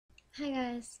Hi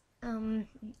guys,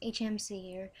 HMC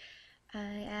here.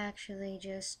 I actually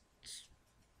just,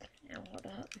 hold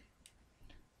up.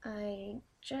 I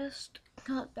just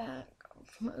got back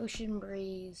from Ocean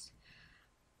Breeze.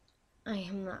 I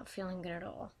am not feeling good at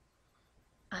all.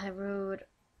 I rode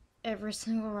every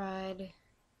single ride,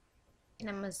 and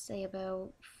I must say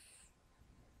about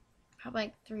probably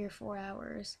like 3 or 4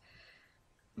 hours.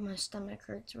 My stomach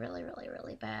hurts really, really,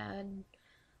 really bad.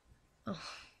 Oh,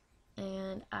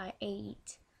 and I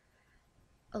ate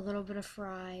a little bit of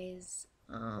fries.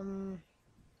 I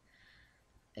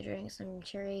drank some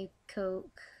cherry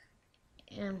coke,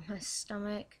 and my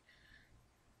stomach,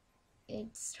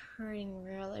 it's hurting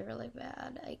really, really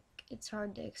bad. It's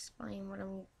hard to explain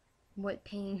what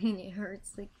pain it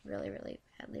hurts like really, really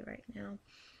badly right now.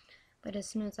 But as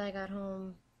soon as I got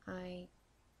home, I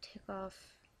took off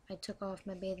I took off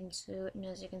my bathing suit, and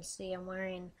as you can see, I'm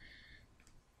wearing,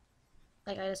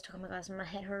 like, I just took off my glasses. My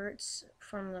head hurts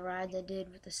from the rides I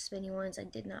did with the spinny ones. I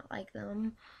did not like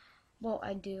them. Well,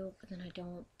 I do, but then I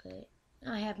don't. But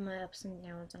I have my ups and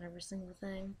downs on every single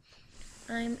thing.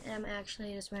 I am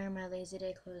actually just wearing my lazy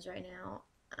day clothes right now.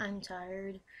 I'm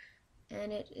tired,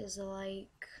 and it is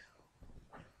like,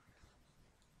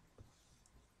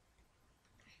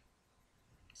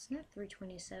 isn't it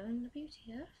 3:27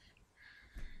 WTF?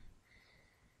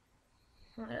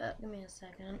 Hold up, give me a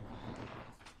second.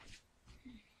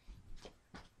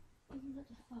 What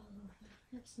the fuck?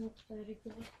 That's not very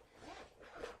good.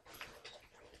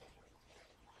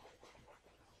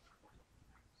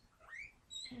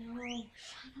 Oh,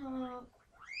 shut up.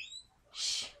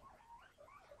 Shh.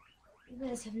 You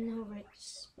guys have no right to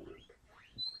speak.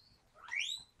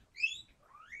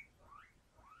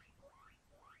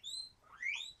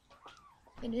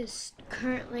 It is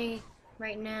currently,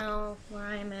 right now, where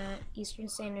I'm at, Eastern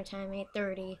Standard Time,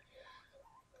 8:30.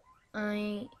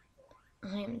 I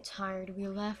am tired. We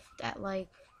left at like,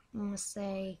 I'm gonna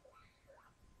say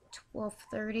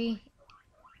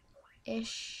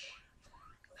 12:30-ish.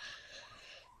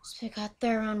 So we got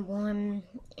there around 1,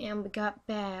 and we got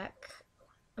back,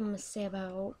 I'm gonna say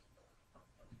about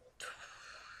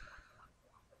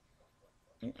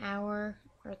an hour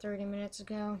or 30 minutes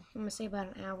ago. I'm gonna say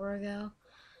about an hour ago.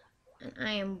 And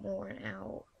I am worn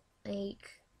out.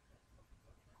 Like,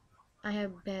 I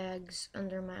have bags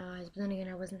under my eyes, but then again,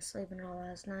 I wasn't sleeping all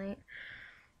last night.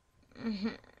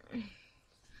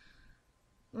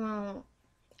 Well,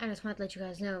 I just wanted to let you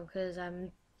guys know, because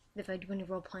if I do any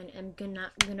role playing, I'm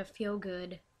not gonna feel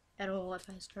good at all if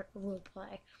I start a role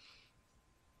play.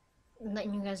 I'm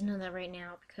letting you guys know that right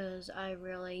now, because I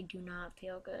really do not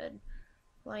feel good.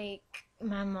 Like,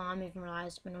 my mom even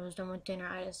realized when I was done with dinner,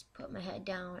 I just put my head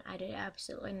down. I did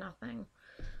absolutely nothing.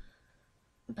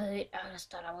 But I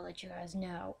just thought I would let you guys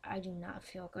know I do not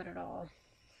feel good at all.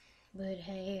 But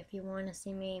hey, if you want to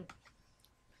see me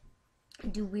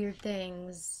do weird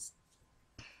things,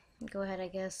 go ahead, I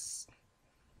guess.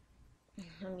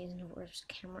 I'm using the worst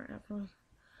camera ever.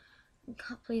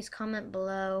 Please comment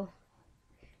below,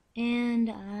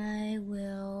 and I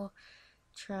will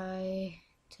try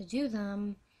to do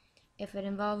them. If it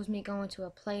involves me going to a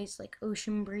place like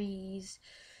Ocean Breeze,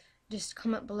 just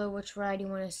comment below which ride you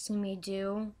want to see me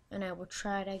do, and I will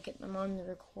try to get my mom to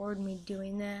record me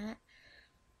doing that.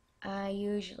 I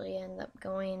usually end up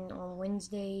going on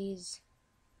Wednesdays,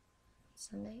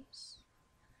 Sundays.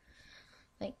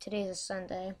 Like, today's a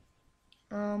Sunday.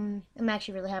 I'm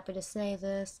actually really happy to say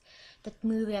this. The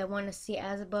movie I want to see,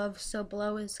 As Above, So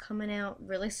Below, is coming out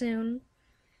really soon.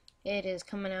 It is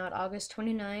coming out August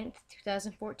 29th,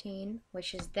 2014,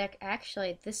 which is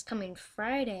actually this coming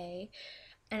Friday,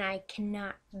 and I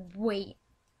cannot wait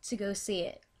to go see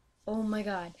it. Oh my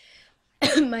god.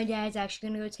 My dad's actually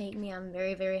going to go take me. I'm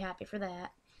very, very happy for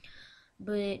that.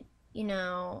 But, you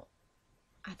know,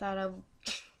 I thought I'd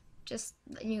just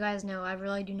let you guys know I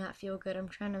really do not feel good. I'm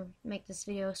trying to make this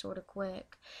video sort of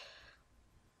quick.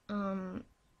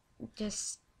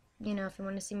 Just, if you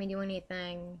want to see me do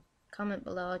anything, comment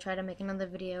below. I'll try to make another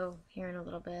video here in a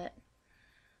little bit.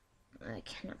 I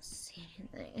cannot see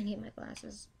anything. I need my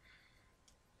glasses.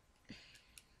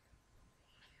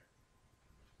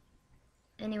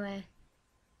 Anyway,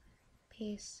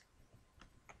 peace.